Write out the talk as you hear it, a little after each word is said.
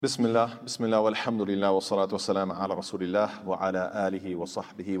Bismillah, walhamdulillah, wa salatu wa salam ala rasulillah, wa ala alihi wa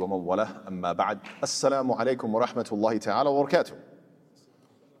sahbihi wa man walah, amma ba'd. Assalamu alaikum wa rahmatullahi ta'ala wa barakatuh.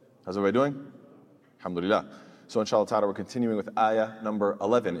 How's everybody doing? Alhamdulillah. So inshallah ta'ala we're continuing with ayah number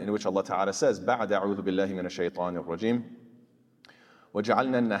 11, in which Allah ta'ala says, Ba'da a'udhu billahi min ash-shaytanir rajim,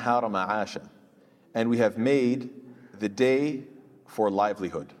 وَجَعَلْنَا النَّهَارَ مَعَاشًا. And we have made the day for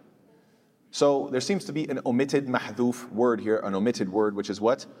livelihood. So there seems to be an omitted mahdhuf word here, an omitted word, which is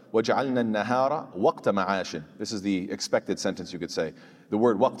what? وَجَعَلْنَا النَّهَارَ وَقْتَ مَعَاشٍ. This is the expected sentence, you could say. The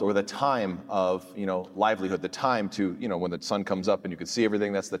word waqt, or the time of, livelihood, the time to, when the sun comes up and you can see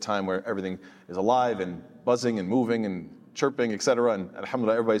everything, that's the time where everything is alive and buzzing and moving and chirping, etc. And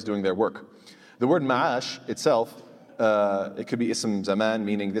alhamdulillah, everybody's doing their work. The word ma'ash itself, it could be ism zaman,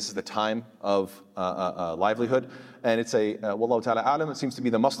 meaning this is the time of livelihood. And it's wallahu ta'ala alam, it seems to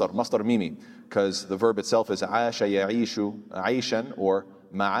be the masdar mimi, because the verb itself is aasha ya'ishu aishan, or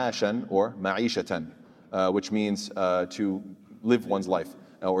ma'ashan, or ma'ishatan, which means to live one's life.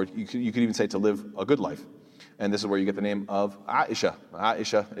 Or you could even say to live a good life. And this is where you get the name of Aisha.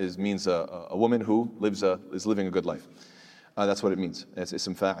 Aisha means a woman who is living a good life. That's what it means. It's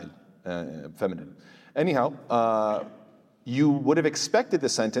ism fa'il, feminine. Anyhow, you would have expected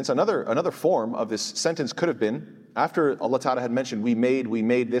this sentence, another form of this sentence could have been, after Allah Ta'ala had mentioned, we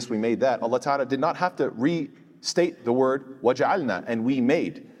made this, we made that, Allah Ta'ala did not have to restate the word وَجَعَلْنَا, and we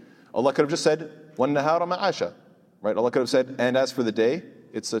made. Allah could have just said, وَالنَّهَارَ مَعَاشًا, right? Allah could have said, and as for the day,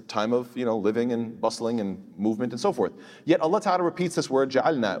 it's a time of, living and bustling and movement and so forth. Yet Allah Ta'ala repeats this word,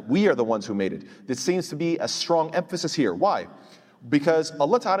 جَعَلْنَا, we are the ones who made it. This seems to be a strong emphasis here. Why? Because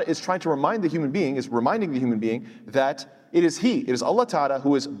Allah Ta'ala is trying to reminding the human being that it is Allah Ta'ala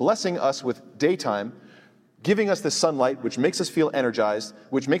who is blessing us with daytime, giving us the sunlight, which makes us feel energized,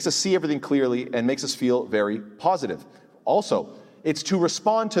 which makes us see everything clearly, and makes us feel very positive. Also, it's to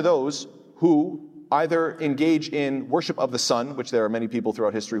respond to those who either engage in worship of the sun, which there are many people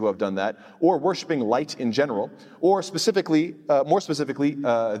throughout history who have done that, or worshiping light in general, or more specifically,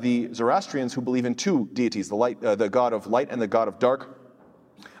 the Zoroastrians who believe in two deities, the god of light and the god of dark,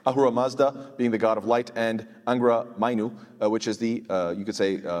 Ahura Mazda being the god of light, and Angra Mainyu, which is the, you could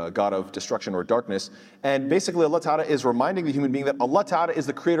say, god of destruction or darkness. And basically Allah Ta'ala is reminding the human being that Allah Ta'ala is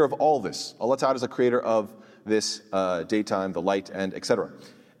the creator of all this. Allah Ta'ala is the creator of this daytime, the light, and etc.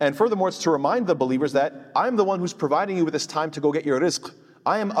 And furthermore, it's to remind the believers that I'm the one who's providing you with this time to go get your rizq.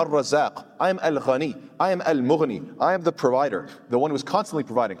 I am Ar-Razaq, I am Al-Ghani, I am Al-Mughni, I am the provider, the one who is constantly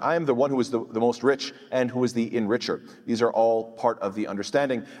providing. I am the one who is the most rich and who is the enricher. These are all part of the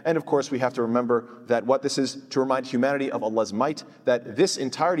understanding. And of course, we have to remember that what this is to remind humanity of Allah's might, that this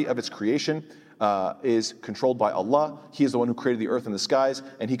entirety of its creation is controlled by Allah. He is the one who created the earth and the skies,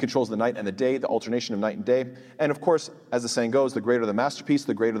 and He controls the night and the day, the alternation of night and day. And of course, as the saying goes, the greater the masterpiece,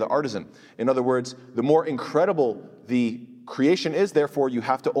 the greater the artisan. In other words, the more incredible the creation is, therefore you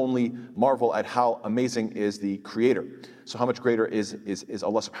have to only marvel at how amazing is the creator. So how much greater is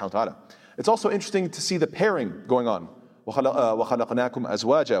Allah subhanahu wa ta'ala. It's also interesting to see the pairing going on. وَخَلَقْنَاكُمْ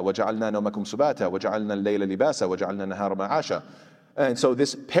أَزْوَاجًا وَجَعَلْنَا نَوْمَكُمْ سُبَاتًا وَجَعَلْنَا اللَّيْلَ لِبَاسًا وَجَعَلْنَا النَّهَارَ مَعَاشًا. And so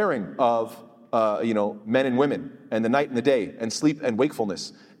this pairing of men and women, and the night and the day, and sleep and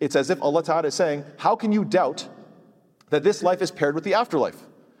wakefulness, it's as if Allah Ta'ala is saying, how can you doubt that this life is paired with the afterlife?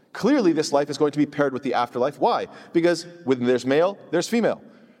 Clearly this life is going to be paired with the afterlife. Why? Because when there's male, there's female.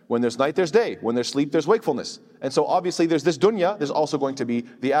 When there's night, there's day. When there's sleep, there's wakefulness. And so obviously there's this dunya, there's also going to be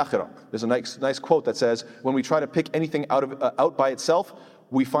the akhirah. There's a nice quote that says, when we try to pick anything out by itself,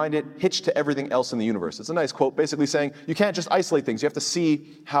 we find it hitched to everything else in the universe. It's a nice quote basically saying, you can't just isolate things. You have to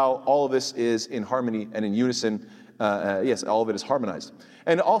see how all of this is in harmony and in unison. Yes, all of it is harmonized.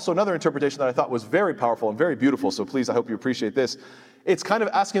 And also another interpretation that I thought was very powerful and very beautiful, so please, I hope you appreciate this. It's kind of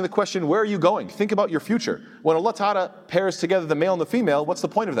asking the question, where are you going? Think about your future. When Allah Ta'ala pairs together the male and the female, what's the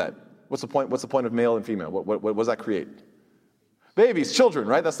point of that? What's the point of male and female? What does that create? Babies, children,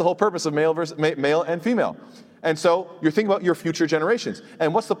 right? That's the whole purpose of male and female. And so you're thinking about your future generations.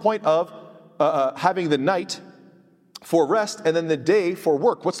 And what's the point of having the night for rest and then the day for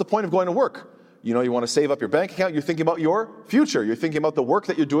work? What's the point of going to work? You want to save up your bank account, you're thinking about your future. You're thinking about the work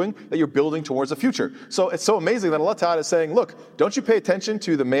that you're doing, that you're building towards the future. So it's so amazing that Allah Ta'ala is saying, look, don't you pay attention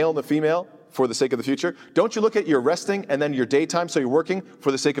to the male and the female for the sake of the future? Don't you look at your resting and then your daytime, so you're working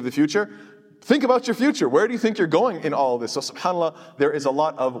for the sake of the future? Think about your future. Where do you think you're going in all of this? So subhanAllah, there is a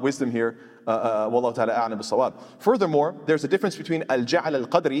lot of wisdom here Wallahu ta'ala a'lam bis-sawab. Furthermore, there's a difference between al-ja'al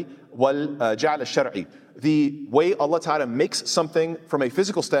al-qadri wal-ja'al al-shar'i. The way Allah Ta'ala makes something from a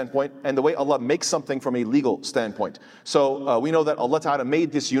physical standpoint and the way Allah makes something from a legal standpoint. So we know that Allah Ta'ala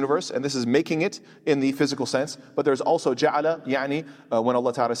made this universe, and this is making it in the physical sense, but there's also ja'ala, yani when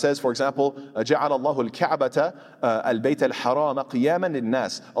Allah Ta'ala says, for example, جَعَلَ اللَّهُ الْكَعْبَةَ الْبَيْتَ الْحَرَامَ قِيَامًا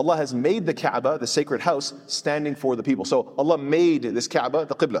لِلنَّاسِ. Allah has made the Kaaba, the sacred house, standing for the people. So Allah made this Kaaba,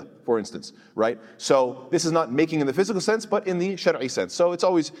 the Qibla, for instance, right? So this is not making in the physical sense, but in the Shar'i sense. So it's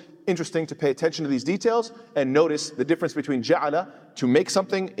always interesting to pay attention to these details and notice the difference between ja'ala, to make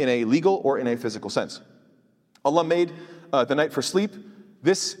something, in a legal or in a physical sense. Allah made the night for sleep.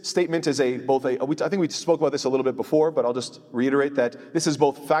 This statement is I think we spoke about this a little bit before, but I'll just reiterate that this is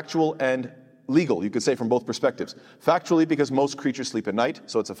both factual and legal, you could say, from both perspectives. Factually, because most creatures sleep at night,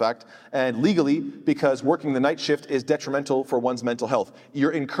 so it's a fact. And legally, because working the night shift is detrimental for one's mental health.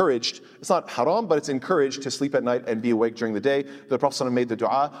 You're encouraged, it's not haram, but it's encouraged to sleep at night and be awake during the day. The Prophet ﷺ made the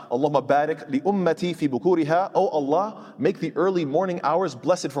dua, Allahumma barik li ummati fi bukuriha. Oh Allah, make the early morning hours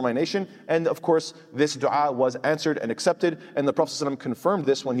blessed for my nation. And of course, this dua was answered and accepted. And the Prophet ﷺ confirmed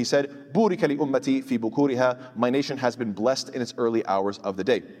this when he said, burika li ummati fi bukuriha. My nation has been blessed in its early hours of the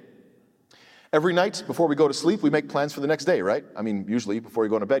day. Every night before we go to sleep, we make plans for the next day, right? I mean, usually before you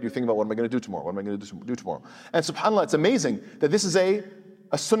go to bed, you think about, what am I going to do tomorrow? What am I going to do tomorrow? And subhanAllah, it's amazing that this is a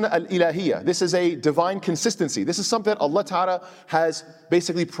sunnah al-ilahiyya. This is a divine consistency. This is something that Allah Ta'ala has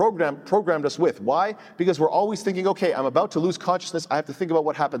basically programmed us with. Why? Because we're always thinking, okay, I'm about to lose consciousness, I have to think about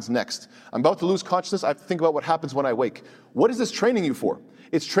what happens next. I'm about to lose consciousness, I have to think about what happens when I wake. What is this training you for?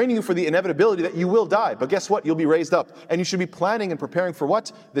 It's training you for the inevitability that you will die. But guess what? You'll be raised up. And you should be planning and preparing for what?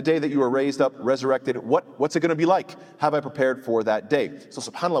 The day that you are raised up, resurrected. What's it going to be like? Have I prepared for that day? So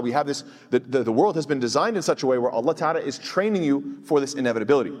subhanAllah, we have this, the world has been designed in such a way where Allah Ta'ala is training you for this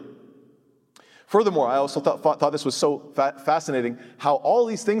inevitability. Furthermore, I also thought this was so fascinating, how all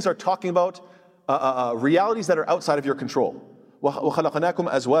these things are talking about realities that are outside of your control. وَخَلَقَنَاكُمْ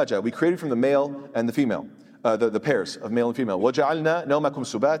أَزْوَاجًا. We created from the male and the female. The pairs of male and female. وَجَعَلْنَا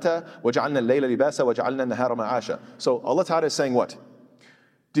نَوْمَكُمْ سُبَاتًا وَجَعَلْنَا اللَّيْلَ لِبَاسًا وَجَعَلْنَا النَّهَارَ مَعَاشًا. So Allah Ta'ala is saying what?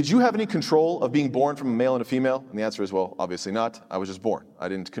 Did you have any control of being born from a male and a female? And the answer is, well, obviously not. I was just born. I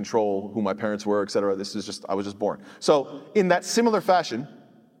didn't control who my parents were, etc. I was just born. So in that similar fashion,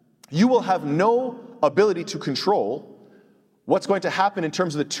 you will have no ability to control what's going to happen in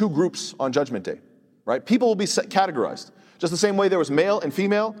terms of the two groups on Judgment Day, right? People will be categorized. Just the same way there was male and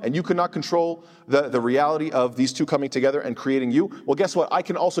female, and you could not control the reality of these two coming together and creating you. Well, guess what? I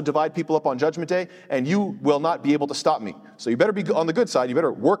can also divide people up on Judgment Day, and you will not be able to stop me. So you better be on the good side. You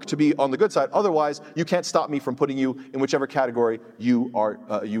better work to be on the good side. Otherwise, you can't stop me from putting you in whichever category you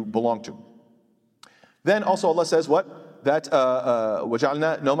belong to. Then also Allah says what? That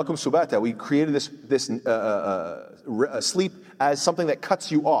وَجَعَلْنَا نَوْمَكُمْ سُبَاتًا. We created this sleep as something that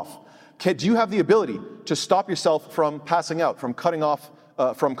cuts you off. Do you have the ability to stop yourself from passing out, from cutting off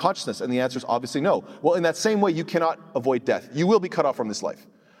from consciousness? And the answer is obviously no. Well, in that same way, you cannot avoid death. You will be cut off from this life.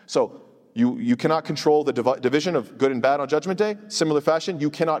 So you cannot control the division of good and bad on Judgment Day. Similar fashion, you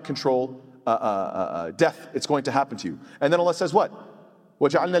cannot control death. It's going to happen to you. And then Allah says what?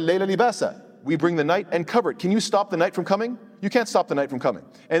 وَجَعَلْنَا اللَّيْلَ لِبَاسًا. We bring the night and cover it. Can you stop the night from coming? You can't stop the night from coming.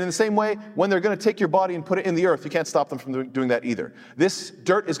 And in the same way, when they're going to take your body and put it in the earth, you can't stop them from doing that either. This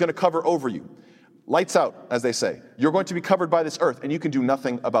dirt is going to cover over you. Lights out, as they say. You're going to be covered by this earth, and you can do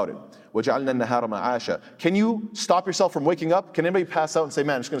nothing about it. وَجَعَلْنَا النَّهَارَ مَعَاشًا. Can you stop yourself from waking up? Can anybody pass out and say,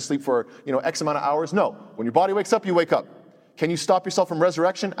 man, I'm just going to sleep for X amount of hours? No. When your body wakes up, you wake up. Can you stop yourself from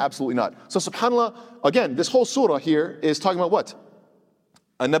resurrection? Absolutely not. So subhanAllah, again, this whole surah here is talking about what?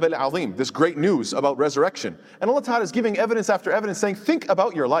 Al-Nabaa al-Azim, this great news about resurrection. And Allah Ta'ala is giving evidence after evidence saying, think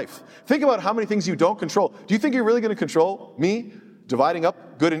about your life. Think about how many things you don't control. Do you think you're really going to control me dividing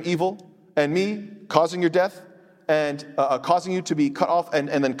up good and evil, and me causing your death, and causing you to be cut off and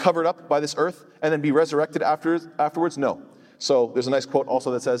then covered up by this earth, and then be resurrected afterwards? No. So there's a nice quote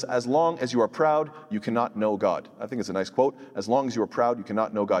also that says, as long as you are proud, you cannot know God. I think it's a nice quote. As long as you are proud, you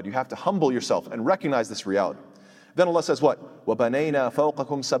cannot know God. You have to humble yourself and recognize this reality. Then Allah says what? وَبَنَيْنَا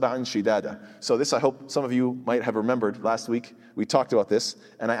فَوْقَكُمْ سَبْعًا شِدَادًا. So this I hope some of you might have remembered last week. We talked about this,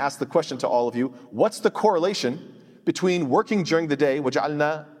 and I asked the question to all of you, what's the correlation between working during the day,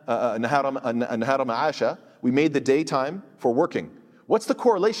 وَجَعَلْنَا النَّهَارَ مَعَاشًا, we made the daytime for working. What's the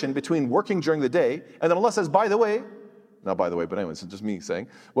correlation between working during the day, and then Allah says, by the way, not by the way, but anyway, it's just me saying,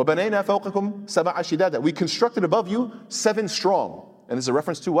 وَبَنَيْنَا فَوْقَكُمْ سَبْعًا شِدَادًا. We constructed above you 7 strong. And this is a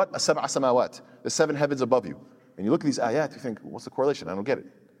reference to what? السَّبْعَ سَمَاوَاتِ, the 7 heavens above you. And you look at these ayat, you think, what's the correlation? I don't get it.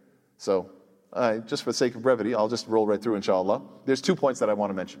 So, just for the sake of brevity, I'll just roll right through, inshallah. There's 2 points that I want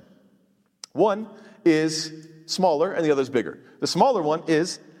to mention. One is smaller and the other is bigger. The smaller one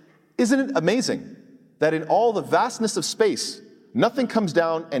is, isn't it amazing that in all the vastness of space, nothing comes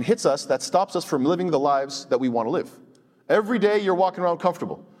down and hits us that stops us from living the lives that we want to live? Every day you're walking around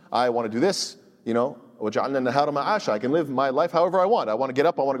comfortable. I want to do this, وَجَعَلْنَا النَّهَارَ مَعَاشًا. I can live my life however I want. I want to get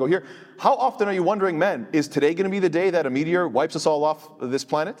up, I want to go here. How often are you wondering, man, is today going to be the day that a meteor wipes us all off this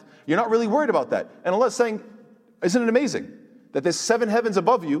planet? You're not really worried about that. And Allah's saying, isn't it amazing that there's 7 heavens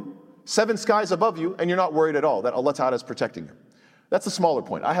above you, 7 skies above you, and you're not worried at all, that Allah Ta'ala is protecting you? That's a smaller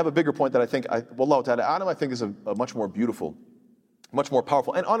point. I have a bigger point that I think, Wallahu Ta'ala A'lam, I think is a much more beautiful, much more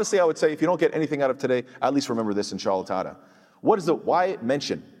powerful. And honestly, I would say, if you don't get anything out of today, at least remember this, inshallah ta'ala. Why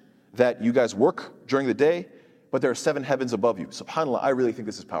mention that you guys work during the day, but there are 7 heavens above you? SubhanAllah, I really think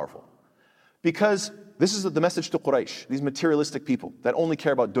this is powerful. Because this is the message to Quraysh, these materialistic people that only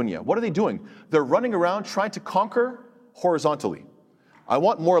care about dunya. What are they doing? They're running around trying to conquer horizontally. I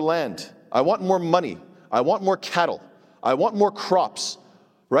want more land. I want more money. I want more cattle. I want more crops.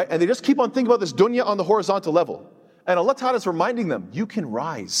 Right? And they just keep on thinking about this dunya on the horizontal level. And Allah Ta'ala is reminding them, you can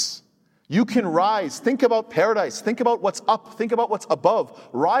rise. You can rise. Think about paradise. Think about what's up. Think about what's above.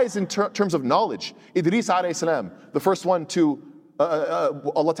 Rise in terms of knowledge. Idris alayhi salam, the first one to,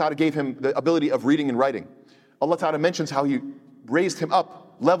 Allah Ta'ala gave him the ability of reading and writing. Allah Ta'ala mentions how He raised him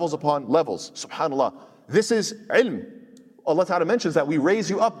up levels upon levels. SubhanAllah. This is ilm. Allah Ta'ala mentions that we raise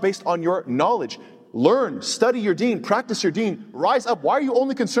you up based on your knowledge. Learn, study your deen, practice your deen, rise up. Why are you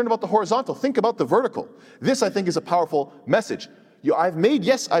only concerned about the horizontal? Think about the vertical. This, I think, is a powerful message. I've made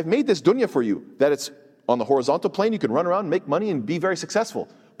this dunya for you, that it's on the horizontal plane, you can run around, make money, and be very successful.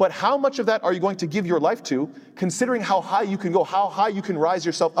 But how much of that are you going to give your life to, considering how high you can go, how high you can rise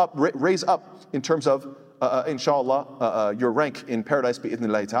yourself up, raise up in terms of, inshallah, your rank in paradise,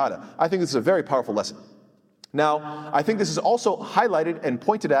 bi'idhnillahi ta'ala. I think this is a very powerful lesson. Now, I think this is also highlighted and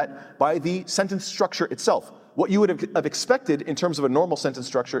pointed at by the sentence structure itself. What you would have expected in terms of a normal sentence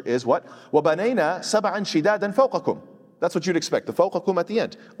structure is what? وَبَنَيْنَا سَبْعًا شِدَادًا فَوْقَكُمْ. That's what you'd expect. The fawqakum at the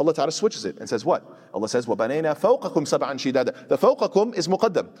end. Allah Ta'ala switches it and says what? Allah says, وَبَنَيْنَا فَوْقَكُمْ سَبْعًا شِدَادًا. The fawqakum is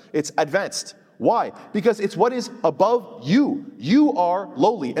muqaddam. It's advanced. Why? Because it's what is above you. You are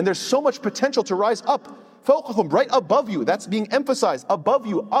lowly, and there's so much potential to rise up. Fawqakum, right above you. That's being emphasized. Above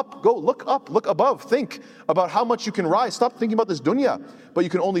you, up, go, look up, look above. Think about how much you can rise. Stop thinking about this dunya. But you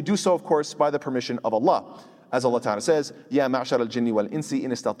can only do so, of course, by the permission of Allah. As Allah Ta'ala says, يَا مَعْشَرَ الْجِنِّ وَالْإِنسِ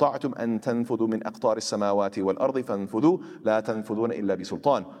إِنِ اسْتَطَعْتُمْ أَن تَنْفُذُوا مِنْ أَقْطَارِ السَّمَاوَاتِ وَالْأَرْضِ فَانْفُذُوا لَا تَنْفُذُونَ إِلَّا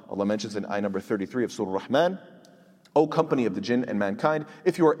بِسُلْطَانٍ. Allah mentions in ayah number 33 of Surah Rahman, O company of the jinn and mankind,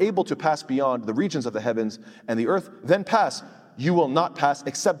 if you are able to pass beyond the regions of the heavens and the earth, then pass. You will not pass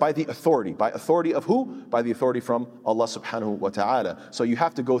except by the authority. By authority of who? By the authority from Allah subhanahu wa ta'ala. So you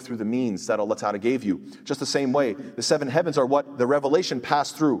have to go through the means that Allah ta'ala gave you. Just the same way, the 7 heavens are what the revelation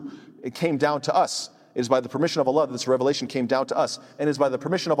passed through. It came down to us. It is by the permission of Allah that this revelation came down to us. And it is by the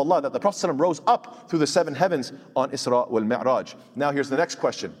permission of Allah that the Prophet ﷺ rose up through the 7 heavens on Isra wal Mi'raj. Now here's the next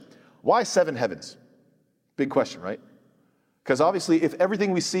question. Why 7 heavens? Big question, right? Because obviously, if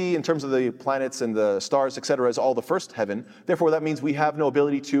everything we see in terms of the planets and the stars, etc., is all the first heaven, therefore that means we have no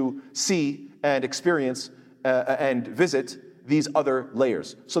ability to see and experience and visit these other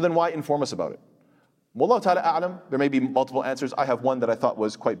layers. So then why inform us about it? Wallahu ta'ala a'lam, there may be multiple answers. I have one that I thought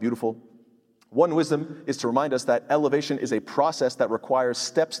was quite beautiful. One wisdom is to remind us that elevation is a process that requires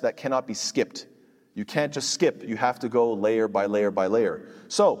steps that cannot be skipped. You can't just skip, you have to go layer by layer by layer.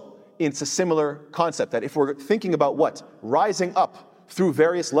 So, it's a similar concept that if we're thinking about what? Rising up through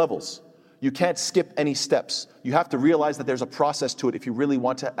various levels, you can't skip any steps. You have to realize that there's a process to it if you really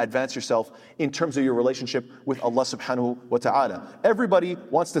want to advance yourself in terms of your relationship with Allah subhanahu wa ta'ala. Everybody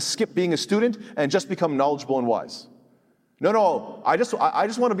wants to skip being a student and just become knowledgeable and wise. No, I just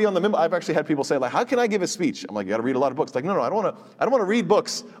want to be on the minbar. I've actually had people say, like, how can I give a speech? I'm like, you got to read a lot of books. Like, no, I don't want to read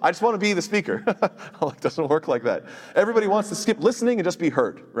books. I just want to be the speaker. I'm like, it doesn't work like that. Everybody wants to skip listening and just be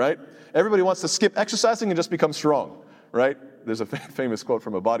heard, right? Everybody wants to skip exercising and just become strong, right? There's a famous quote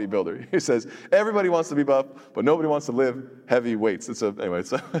from a bodybuilder. He says, everybody wants to be buff, but nobody wants to lift heavy weights. It's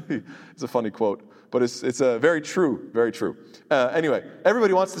a funny quote, but it's very true, very true. Anyway,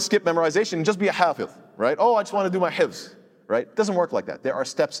 everybody wants to skip memorization and just be a hafiz, right? Oh, I just want to do my hifz. Right? It doesn't work like that. There are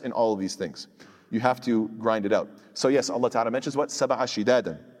steps in all of these things. You have to grind it out. So yes, Allah Ta'ala mentions what? Sab'a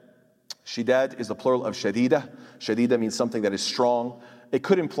shidadan. Shidad is the plural of shadida. Shadida means something that is strong. it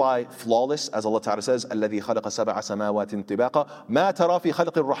could imply flawless, as Allah Ta'ala says, الَّذِي خَلَقَ سَبَعَ سَمَاوَاتٍ طِبَاقًا مَا تَرَى فِي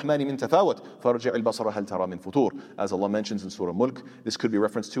خَلْقِ الرَّحْمَنِ مِنْ تَفَاوُتٍ فَارْجِعِ الْبَصَرَ هَلْ تَرَى مِنْ فُطُورٍ. As Allah mentions in Surah Mulk, this could be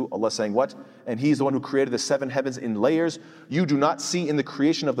reference to Allah saying what? And He is the one who created the 7 heavens in layers. You do not see in the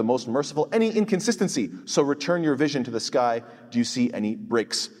creation of the Most Merciful any inconsistency. So return your vision to the sky. Do you see any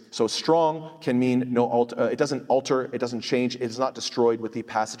breaks? So strong can mean it doesn't alter, it doesn't change, it is not destroyed with the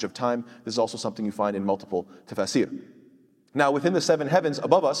passage of time. This is also something you find in multiple tafsir. Now within the 7 heavens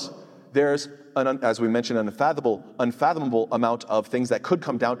above us, there's, as we mentioned, an unfathomable amount of things that could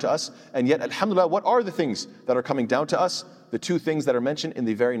come down to us. And yet, alhamdulillah, what are the things that are coming down to us? The 2 things that are mentioned in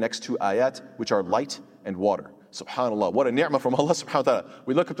the very next 2 ayat, which are light and water. SubhanAllah, what a ni'mah from Allah subhanahu wa ta'ala.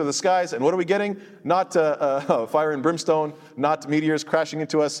 We look up to the skies and what are we getting? Not fire and brimstone, not meteors crashing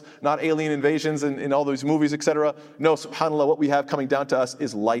into us, not alien invasions in all those movies, etc. No, SubhanAllah, what we have coming down to us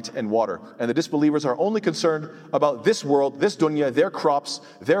is light and water. And the disbelievers are only concerned about this world, this dunya, their crops,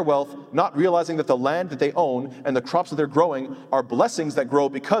 their wealth, not realizing that the land that they own and the crops that they're growing are blessings that grow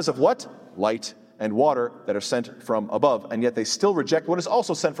because of what? Light and water that are sent from above. And yet they still reject what is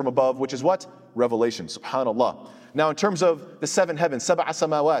also sent from above, which is what? Revelation. SubhanAllah. Now in terms of the 7 heavens, sab'a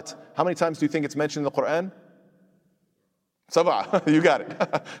samawat, how many times do you think it's mentioned in the Quran? Sab'a. You got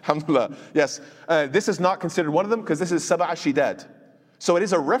it. Alhamdulillah. Yes. This is not considered one of them because this is sab'a shidad. So it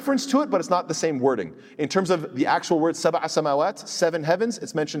is a reference to it, but it's not the same wording. In terms of the actual word sab'a samawat, 7 heavens,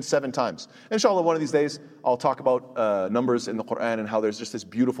 it's mentioned 7 times. Inshallah, one of these days, I'll talk about numbers in the Quran and how there's just this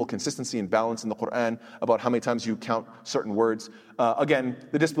beautiful consistency and balance in the Quran about how many times you count certain words. Again,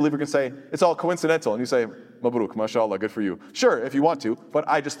 the disbeliever can say, it's all coincidental. And you say, Mabruk, mashallah, good for you. Sure, if you want to, but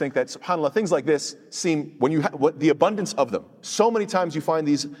I just think that, subhanAllah, things like this seem, when you the abundance of them, so many times you find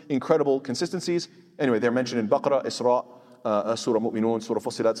these incredible consistencies. Anyway, they're mentioned in Baqarah, Isra, Surah Mu'minun, Surah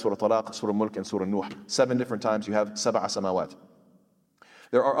Fussilat, Surah Talaq, Surah Mulk, and Surah Nuh. 7 different times you have sab'a samawat.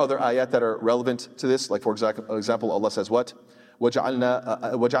 There are other ayat that are relevant to this, like for example, Allah says what? وَجَعَلْنَا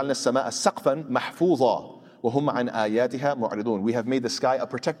السَّمَاءَ سَقْفًا مَحْفُوظًا وَهُمْ عَنْ آيَاتِهَا مُعْرِضُونَ. We have made the sky a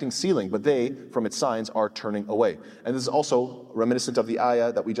protecting ceiling, but they, from its signs, are turning away. And this is also reminiscent of the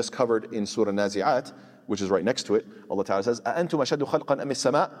ayah that we just covered in Surah Nazi'at, which is right next to it. Allah Ta'ala says, أَأَنْتُمْ أَشَدُّ خَلْقًا أَمِ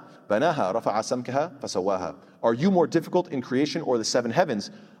السَّمَاءِ بَنَاهَا رَفَعَ سَمْكَهَا فَسَوَّاهَا. Are you more difficult in creation or the 7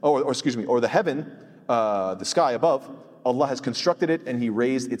 heavens, or the heaven, the sky above? Allah has constructed it and He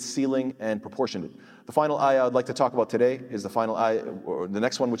raised its ceiling and proportioned it. The final ayah I'd like to talk about today is the final ayah, or the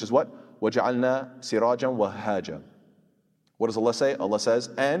next one, which is what? وَجَعَلْنَا سِرَاجًا وَهَّاجًا. What does Allah say? Allah says,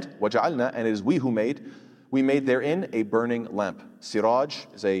 and وَجَعَلْنَا, and it is we who made, we made therein a burning lamp. Siraj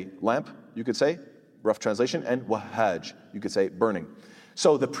is a lamp, you could say, rough translation, and wahaj, you could say burning.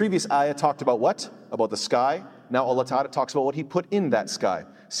 So the previous ayah talked about what? About the sky. Now Allah Ta'ala talks about what He put in that sky.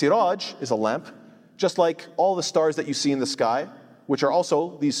 Siraj is a lamp, just like all the stars that you see in the sky, which are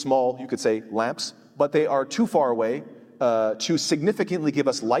also these small, you could say, lamps, but they are too far away to significantly give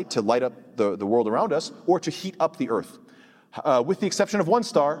us light to light up the world around us, or to heat up the earth. With the exception of one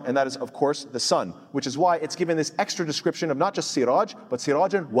star, and that is, of course, the sun, which is why it's given this extra description of not just siraj, but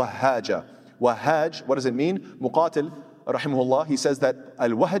sirajan wahaja. Wahaj, what does it mean? Muqatil, rahimahullah, he says that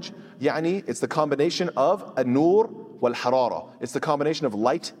al-wahj, yani, it's the combination of an-nur wal-harara. It's the combination of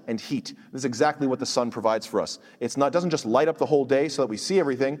light and heat. This is exactly what the sun provides for us. Doesn't just light up the whole day so that we see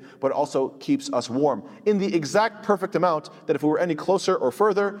everything, but it also keeps us warm in the exact perfect amount that if we were any closer or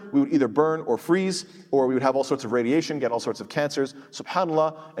further, we would either burn or freeze, or we would have all sorts of radiation, get all sorts of cancers.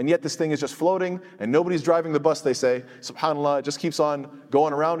 SubhanAllah, and yet this thing is just floating, and nobody's driving the bus, they say. SubhanAllah, it just keeps on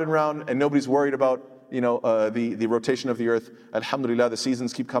going around and round, and nobody's worried about the rotation of the earth. Alhamdulillah, the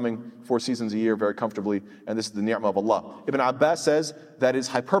seasons keep coming, 4 seasons a year very comfortably, and this is the ni'mah of Allah. Ibn Abbas says that is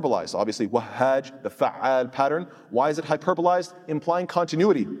hyperbolized. Obviously, wahaj, the fa'al pattern. Why is it hyperbolized? Implying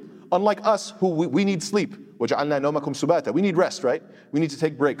continuity. Unlike us, who we need sleep. وَجَعَلْنَا نَوْمَكُمْ سُبَاتًا. We need rest, right? We need to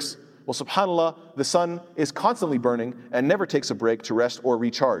take breaks. Well, subhanAllah, the sun is constantly burning and never takes a break to rest or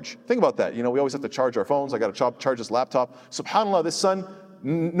recharge. Think about that. We always have to charge our phones. I got to charge this laptop. SubhanAllah, this sun,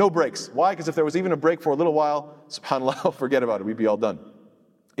 no breaks. Why? Because if there was even a break for a little while, subhanAllah, forget about it. We'd be all done.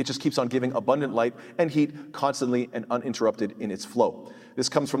 It just keeps on giving abundant light and heat constantly and uninterrupted in its flow. This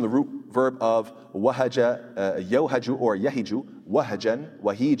comes from the root verb of wahaja, yohaju or yahiju, wahajan,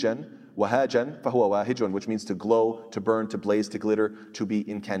 wahijan, wahajan, fahuwa wahijun, which means to glow, to burn, to blaze, to glitter, to be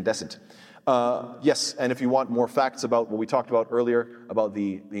incandescent. Yes, and if you want more facts about what we talked about earlier, about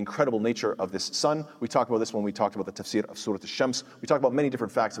the incredible nature of this sun, we talked about this when we talked about the tafsir of Surah Al-Shams. We talked about many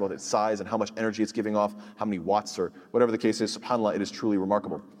different facts about its size and how much energy it's giving off, how many watts or whatever the case is. SubhanAllah, it is truly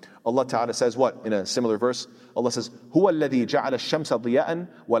remarkable. Allah Ta'ala says what? In a similar verse, Allah says, هُوَ الَّذِي جَعَلَ الشَّمْسَ ضِيَاءً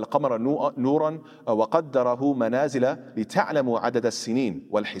وَالْقَمَرَ نُورًا وَقَدَّرَهُ مَنَازِلَ لِتَعْلَمُوا عَدَدَ السِّنِينَ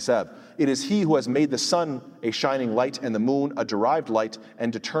وَالْحِسَابِ. It is He who has made the sun a shining light and the moon a derived light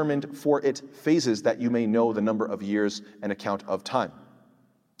and determined for it phases that you may know the number of years and account of time.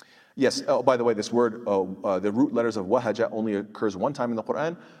 Yes, by the way, this word, the root letters of wahaja only occurs one time in the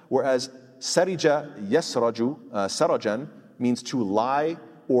Quran, whereas sarija yasraju, sarajan means to lie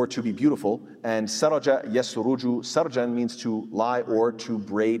or to be beautiful, and saraja yasruju sarjan means to lie or to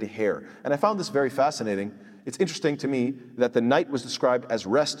braid hair. And I found this very fascinating. It's interesting to me that the night was described as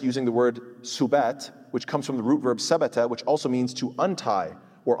rest using the word subat, which comes from the root verb sabata, which also means to untie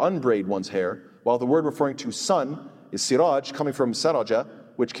or unbraid one's hair, while the word referring to sun is siraj, coming from saraja,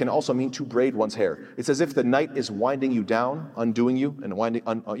 which can also mean to braid one's hair. It's as if the night is winding you down, undoing you, and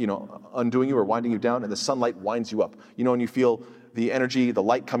undoing you or winding you down, and the sunlight winds you up. You know, when you feel the energy, the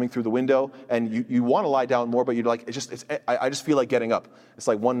light coming through the window, and you want to lie down more, but you're like, I just feel like getting up. It's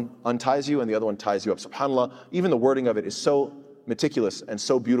like one unties you and the other one ties you up. SubhanAllah, even the wording of it is so meticulous and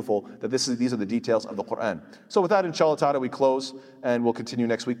so beautiful that these are the details of the Quran. So with that, inshallah ta'ala, we close and we'll continue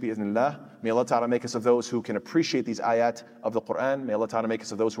next week, bi'idhnillah. May Allah ta'ala make us of those who can appreciate these ayat of the Quran. May Allah ta'ala make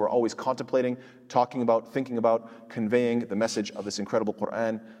us of those who are always contemplating, talking about, thinking about, conveying the message of this incredible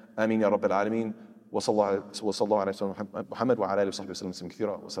Quran. Ameen ya Rabbil Alameen. Wa sallallahu ala Muhammad wa ala alihi wa sahbihi wa sallam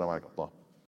kathira. Wa assalamu alaikum.